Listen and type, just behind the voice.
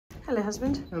Hello,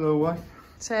 husband. Hello, wife.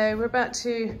 So we're about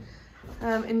to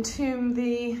entomb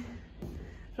the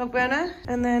log burner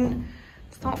and then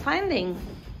start finding.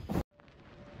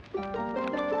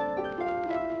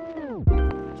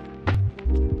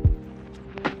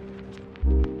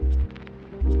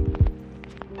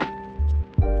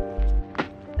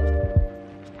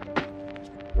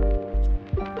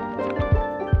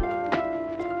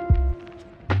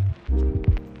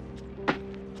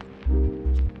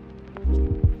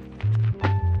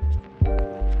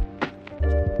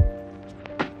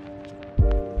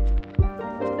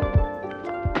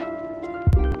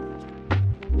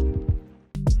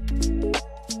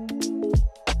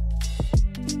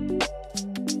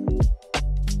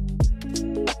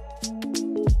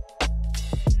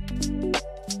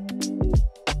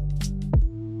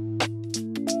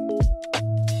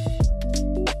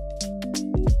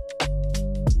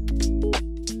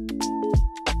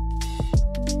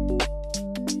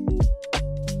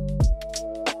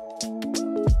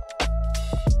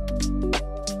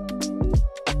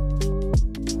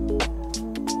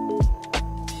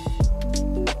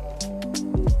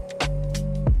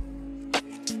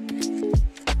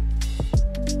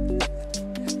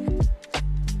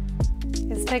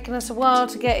 Taken us a while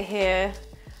to get here,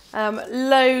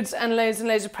 loads and loads and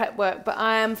loads of prep work, but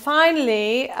I am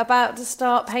finally about to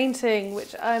start painting,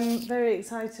 which I'm very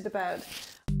excited about.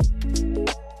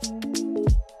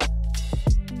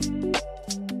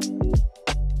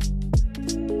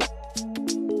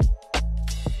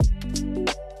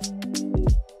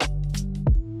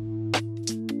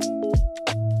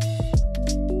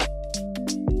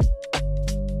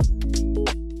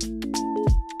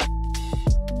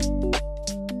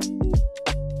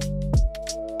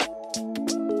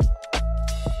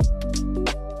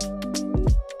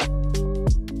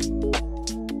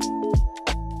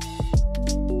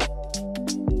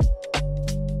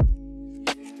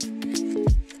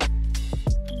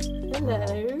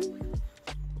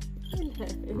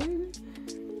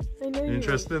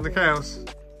 Interested in the cows?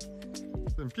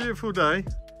 It's a beautiful day,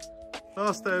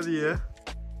 last day of the year,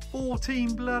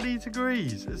 14 bloody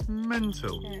degrees, it's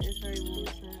mental. Yeah, it is very warm,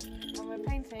 isn't it? And we're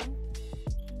painting.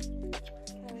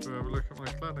 So have a look at my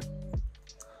cladding.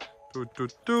 Do, do,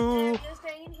 do. You're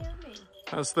staying in here with me.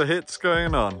 How's the hits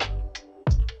going on?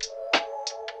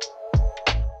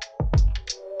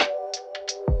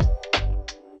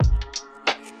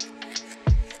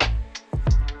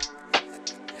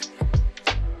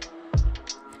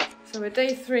 So we're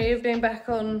day 3 of being back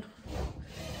on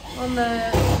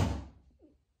the...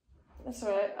 That's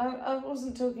alright, I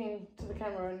wasn't talking to the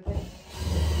camera or anything.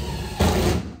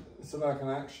 It's like an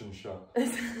action shot.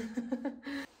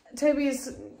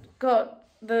 Toby's got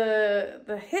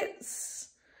the hits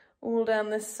all down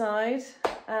this side.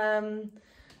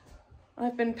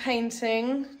 I've been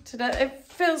painting today. It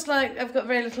feels like I've got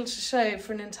very little to show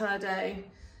for an entire day,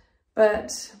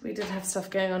 but we did have stuff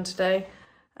going on today.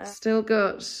 Still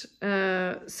got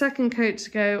second coat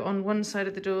to go on one side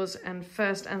of the doors and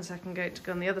first and second coat to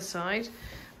go on the other side.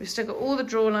 We've still got all the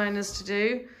drawer liners to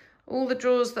do. All the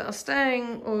drawers that are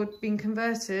staying or being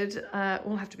converted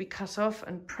all have to be cut off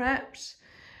and prepped.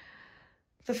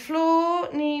 The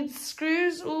floor needs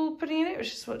screws all putting in it,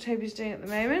 which is what Toby's doing at the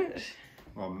moment.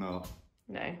 Well, I'm not.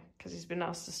 No, because he's been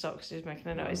asked to stop because he's making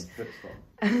a noise. Pit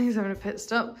stop. He's having a pit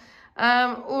stop.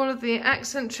 All of the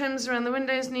accent trims around the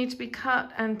windows need to be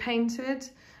cut and painted.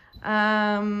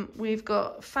 We've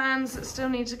got fans that still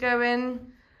need to go in.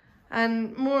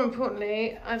 And more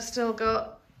importantly, I've still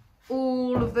got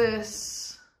all of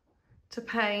this to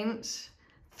paint.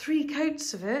 3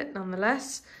 coats of it,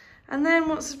 nonetheless. And then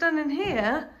once I've done in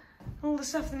here, all the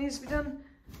stuff that needs to be done,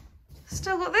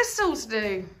 still got this all to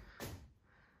do.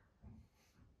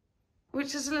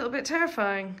 Which is a little bit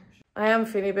terrifying. I am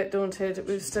feeling a bit daunted.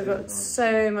 We've still got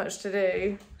so much to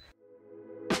do.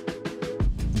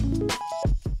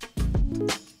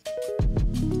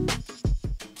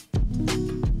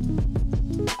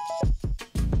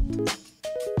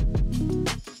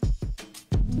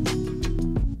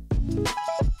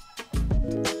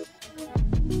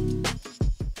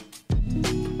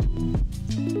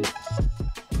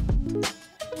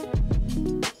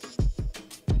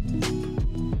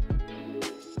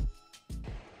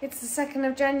 It's the 2nd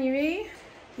of January.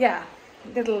 Yeah,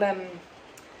 little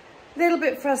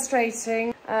bit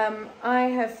frustrating. I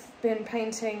have been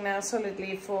painting now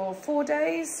solidly for 4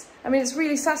 days. I mean, it's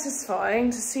really satisfying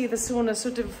to see the sauna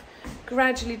sort of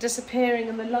gradually disappearing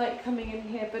and the light coming in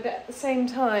here, but at the same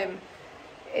time,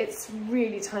 it's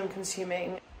really time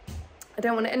consuming. I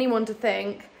don't want anyone to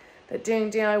think that doing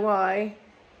DIY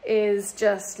is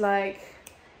just like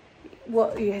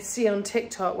what you see on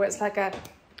TikTok, where it's like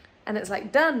an and it's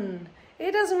like done.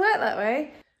 It doesn't work that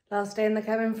way. Last day in the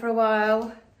cabin for a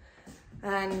while,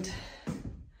 and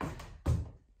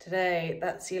today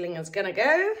that ceiling is gonna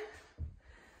go.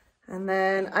 And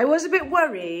then I was a bit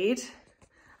worried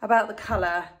about the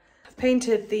colour. I've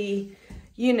painted the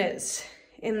units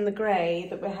in the grey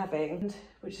that we're having,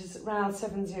 which is around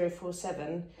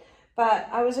 7047. But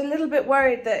I was a little bit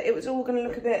worried that it was all going to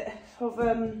look a bit of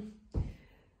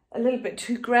a little bit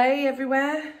too grey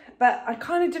everywhere. But I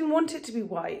kind of didn't want it to be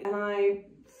white. And I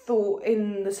thought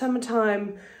in the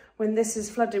summertime, when this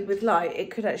is flooded with light, it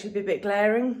could actually be a bit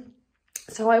glaring.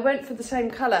 So I went for the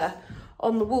same colour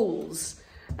on the walls.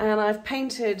 And I've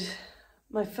painted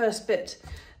my first bit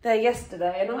there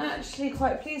yesterday, and I'm actually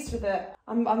quite pleased with it.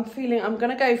 I'm feeling I'm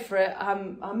gonna go for it.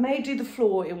 I may do the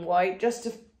floor in white just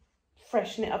to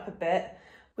freshen it up a bit.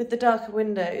 With the darker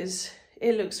windows,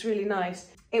 it looks really nice.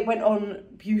 It went on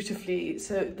beautifully.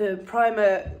 So the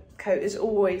primer coat is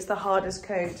always the hardest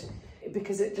coat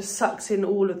because it just sucks in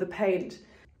all of the paint.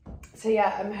 So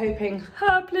yeah, I'm hoping,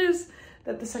 please,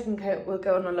 that the second coat will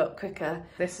go on a lot quicker.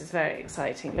 This is very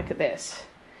exciting. Look at this.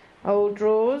 Old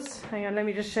drawers. Hang on, let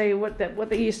me just show you what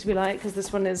they used to be like, because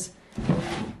this one is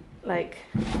like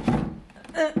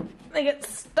they get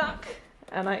stuck,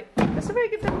 and it's a very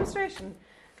good demonstration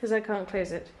because I can't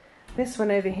close it. This one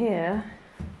over here,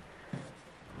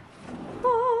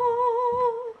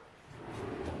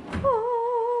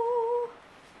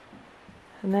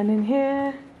 and then in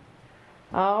here,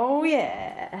 oh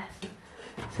yeah.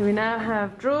 So we now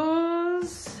have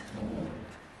drawers,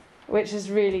 which is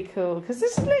really cool, because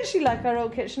this is literally like our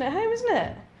old kitchen at home, isn't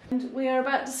it? And we are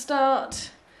about to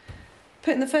start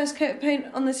putting the first coat of paint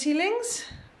on the ceilings.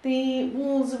 The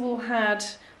walls have all had,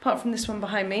 apart from this one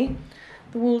behind me,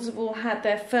 the walls have all had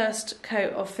their first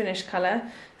coat of finish colour.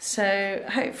 So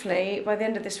hopefully by the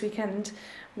end of this weekend,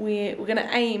 we're going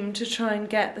to aim to try and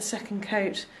get the second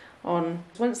coat on.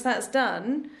 Once that's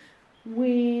done,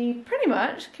 we pretty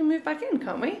much can move back in,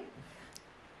 can't we?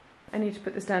 I need to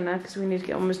put this down now because we need to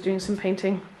get on with doing some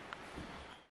painting.